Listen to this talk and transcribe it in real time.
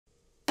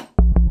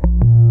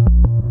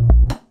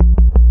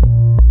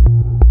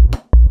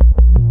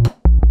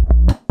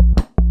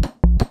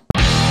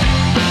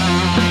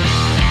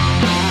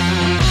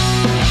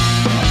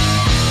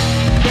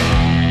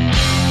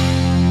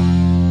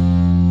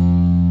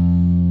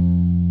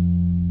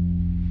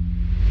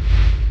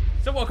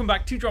So welcome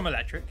back to Drum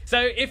Electric. So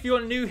if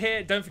you're new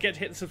here, don't forget to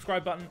hit the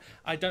subscribe button.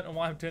 I don't know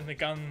why I'm doing the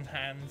gun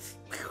hands.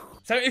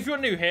 So if you're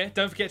new here,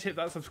 don't forget to hit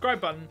that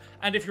subscribe button,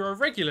 and if you're a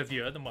regular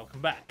viewer, then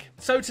welcome back.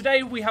 So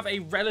today we have a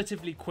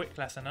relatively quick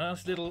lesson, a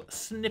nice little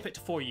snippet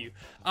for you.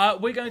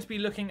 We're going to be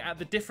looking at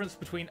the difference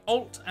between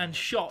alt and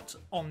shot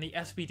on the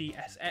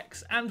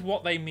SPD-SX and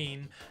what they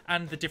mean,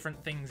 and the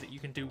different things that you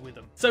can do with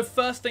them. So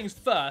first things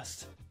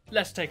first,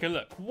 let's take a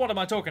look. What am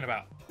I talking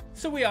about?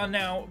 So we are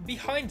now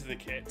behind the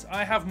kit.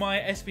 I have my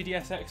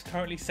SPD-SX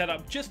currently set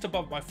up just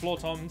above my floor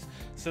toms,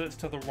 so it's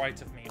to the right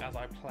of me as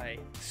I play.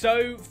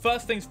 So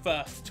first things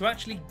first, to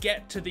actually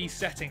get to these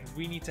settings,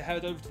 we need to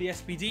head over to the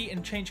SPD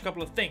and change a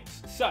couple of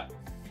things. So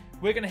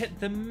we're going to hit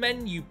the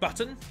menu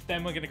button,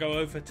 then we're going to go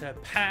over to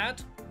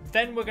pad,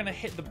 then we're going to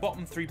hit the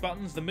bottom three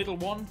buttons, the middle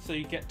one, so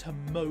you get to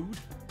mode.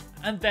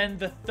 And then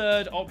the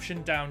third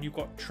option down, you've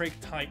got trig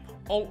type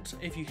alt.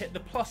 If you hit the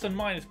plus and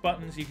minus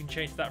buttons, you can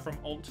change that from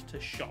alt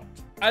to shot.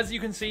 As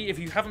you can see, if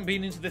you haven't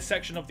been into this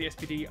section of the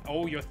SPD,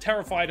 or you're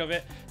terrified of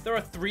it, there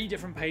are 3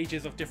 different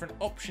pages of different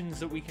options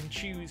that we can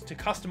choose to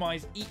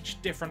customize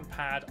each different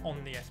pad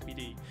on the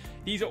SPD.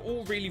 These are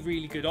all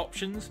really good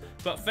options,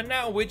 but for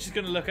now we're just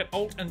going to look at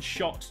alt and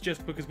shot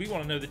just because we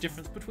want to know the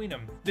difference between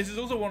them. This is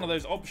also one of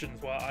those options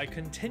where I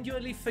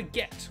continually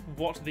forget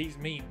what these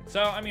mean.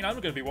 So, I mean, I'm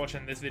going to be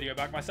watching this video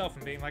back myself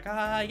and being like,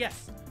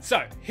 yes.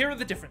 So, here are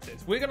the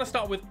differences. We're going to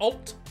start with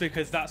alt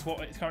because that's what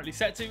it's currently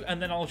set to,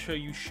 and then I'll show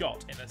you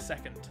shot in a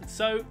second.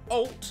 So,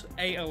 alt,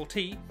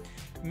 A-L-T,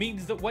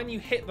 means that when you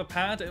hit the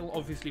pad, it'll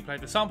obviously play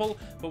the sample,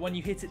 but when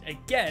you hit it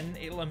again,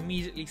 it'll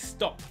immediately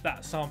stop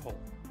that sample.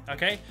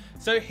 Okay,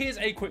 so here's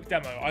a quick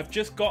demo. I've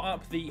just got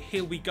up the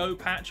Here We Go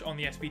patch on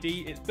the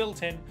SPD. It's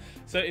built in,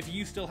 so if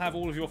you still have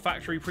all of your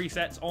factory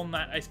presets on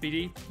that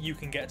SPD, you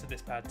can get to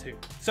this pad too.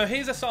 So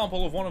here's a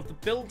sample of one of the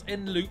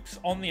built-in loops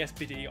on the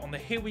SPD on the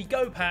Here We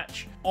Go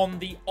patch on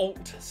the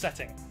alt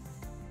setting.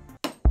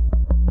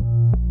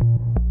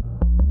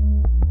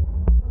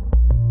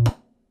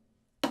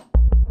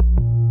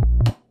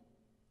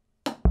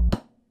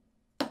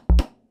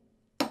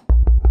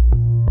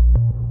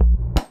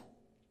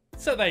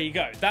 So there you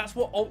go, that's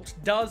what alt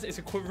does. It's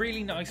a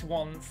really nice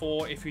one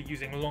for if you're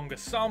using longer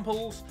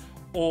samples,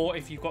 or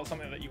if you've got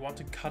something that you want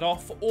to cut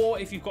off, or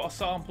if you've got a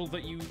sample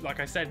that you,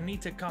 like I said,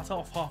 need to cut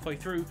off halfway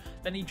through,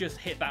 then you just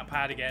hit that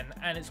pad again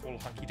and it's all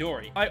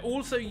hunky-dory. I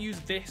also use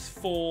this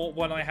for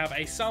when I have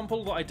a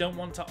sample that I don't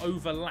want to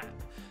overlap.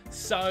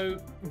 So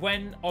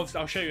when,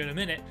 obviously I'll show you in a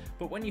minute,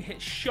 but when you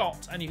hit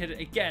shot and you hit it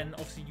again,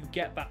 obviously you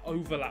get that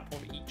overlap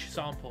of each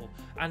sample.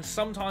 And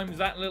sometimes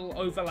that little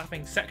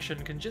overlapping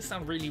section can just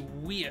sound really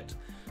weird.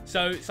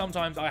 So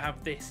sometimes I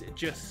have this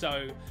just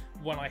so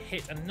when I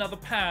hit another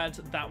pad,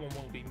 that one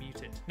will be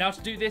muted. Now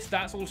to do this,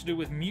 that's all to do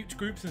with mute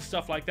groups and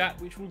stuff like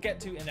that, which we'll get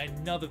to in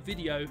another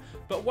video.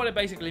 But what it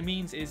basically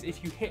means is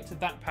if you hit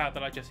that pad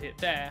that I just hit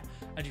there,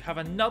 and you have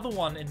another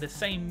one in the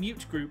same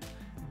mute group,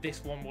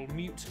 this one will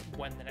mute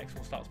when the next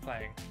one starts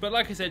playing. But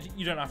like I said,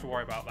 you don't have to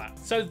worry about that.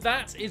 So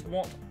that is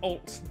what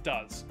alt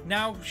does.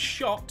 Now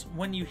shot,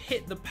 when you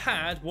hit the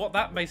pad, what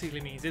that basically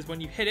means is when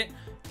you hit it,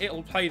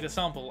 it'll play the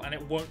sample and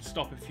it won't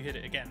stop if you hit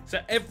it again. So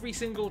every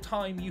single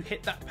time you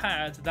hit that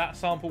pad, that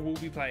sample will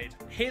be played.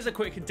 Here's a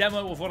quick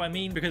demo of what I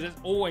mean, because it's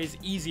always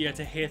easier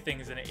to hear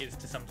things than it is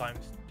to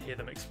sometimes hear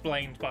them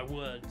explained by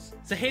words.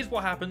 So here's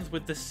what happens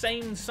with the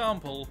same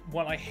sample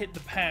when I hit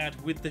the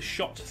pad with the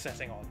shot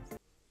setting on.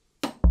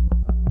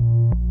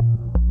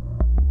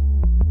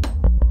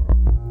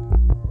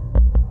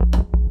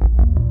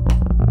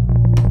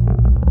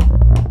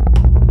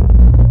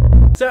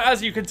 So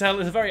as you can tell,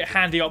 it's a very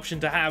handy option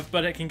to have,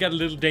 but it can get a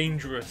little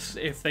dangerous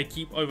if they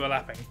keep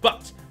overlapping.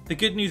 But the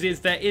good news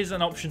is there is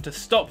an option to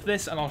stop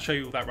this, and I'll show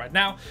you that right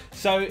now.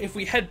 So if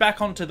we head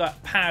back onto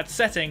that pad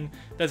setting,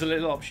 there's a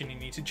little option you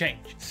need to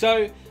change.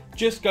 So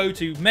just go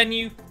to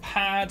menu,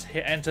 pad,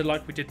 hit enter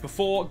like we did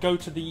before, go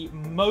to the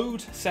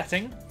mode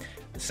setting,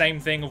 the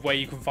same thing of where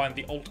you can find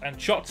the alt and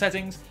shot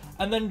settings,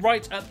 and then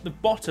right at the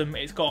bottom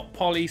it's got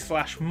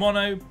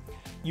poly/mono.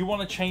 You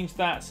want to change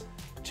that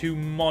to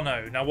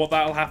mono. Now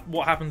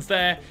what happens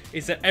there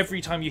is that every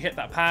time you hit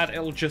that pad,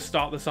 it'll just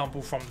start the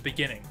sample from the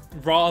beginning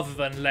rather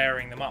than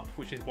layering them up,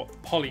 which is what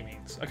poly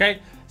means. Okay,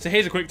 so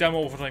here's a quick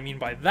demo of what I mean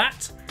by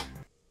that.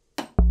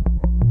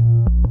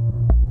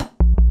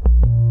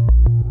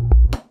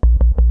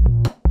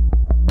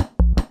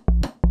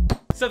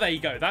 So there you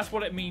go, that's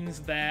what it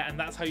means there, and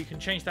that's how you can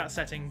change that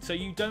setting so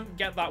you don't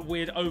get that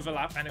weird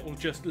overlap and it will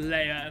just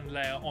layer and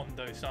layer on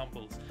those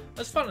samples.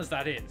 As fun as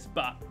that is,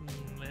 but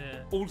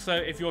also,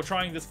 if you're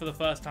trying this for the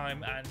first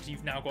time and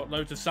you've now got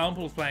loads of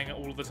samples playing it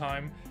all the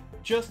time,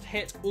 just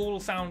hit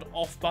all sound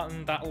off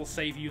button. That'll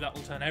save you,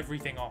 that'll turn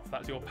everything off.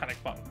 That's your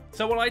panic button.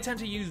 So what I tend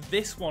to use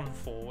this one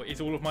for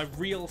is all of my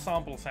real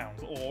sample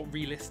sounds, or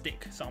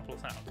realistic sample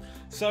sound.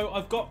 So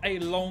I've got a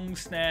long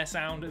snare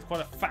sound, it's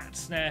quite a fat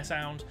snare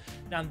sound.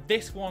 Now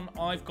this one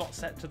I've got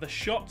set to the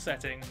shot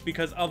setting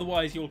because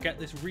otherwise you'll get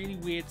this really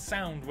weird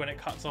sound when it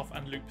cuts off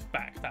and loops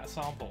back that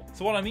sample.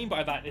 So what I mean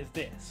by that is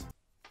this.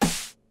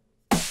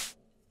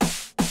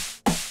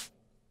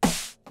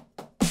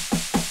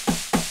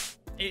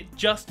 It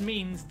just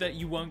means that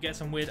you won't get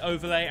some weird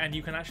overlay, and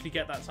you can actually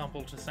get that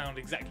sample to sound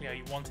exactly how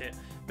you want it.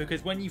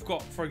 Because when you've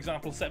got, for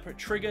example, separate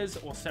triggers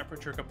or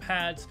separate trigger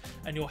pads,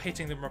 and you're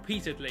hitting them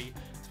repeatedly,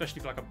 especially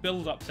for like a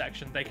build-up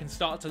section, they can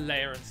start to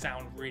layer and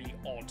sound really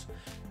odd.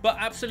 But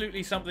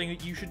absolutely something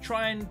that you should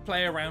try and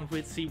play around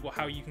with, see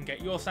how you can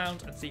get your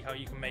sound, and see how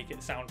you can make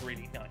it sound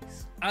really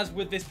nice. As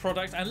with this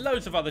product and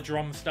loads of other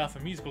drum stuff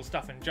and musical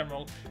stuff in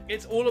general,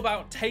 it's all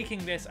about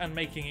taking this and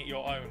making it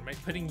your own,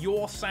 putting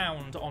your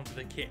sound onto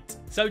the kit.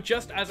 So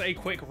just as a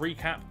quick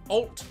recap,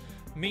 Alt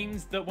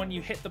means that when you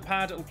hit the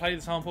pad, it'll play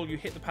the sample, you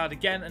hit the pad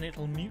again and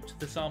it'll mute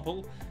the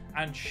sample.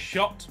 And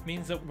Shot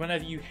means that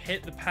whenever you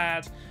hit the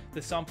pad,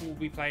 the sample will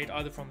be played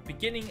either from the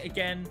beginning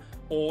again,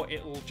 or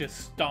it'll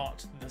just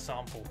start the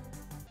sample.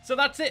 So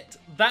that's it.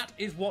 That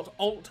is what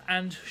Alt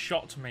and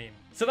Shot mean.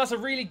 So that's a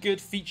really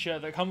good feature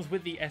that comes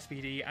with the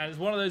SPD, and it's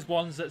one of those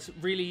ones that's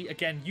really,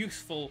 again,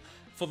 useful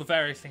for the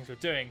various things you're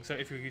doing. So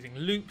if you're using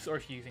loops or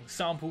if you're using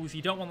samples,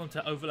 you don't want them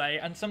to overlay,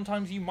 and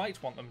sometimes you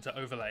might want them to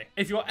overlay.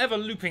 If you're ever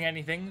looping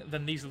anything,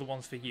 then these are the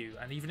ones for you.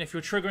 And even if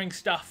you're triggering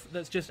stuff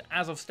that's just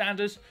as of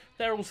standard,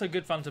 they're also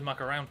good fun to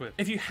muck around with.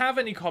 If you have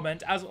any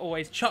comment, as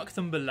always, chuck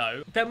them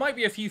below. There might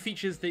be a few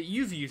features that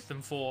you've used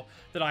them for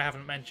that I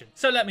haven't mentioned,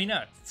 so let me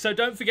know. So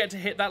don't forget to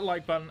hit that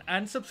like button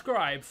and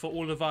subscribe for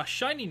all of our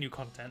shiny new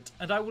content,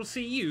 and I will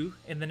see you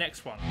in the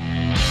next one.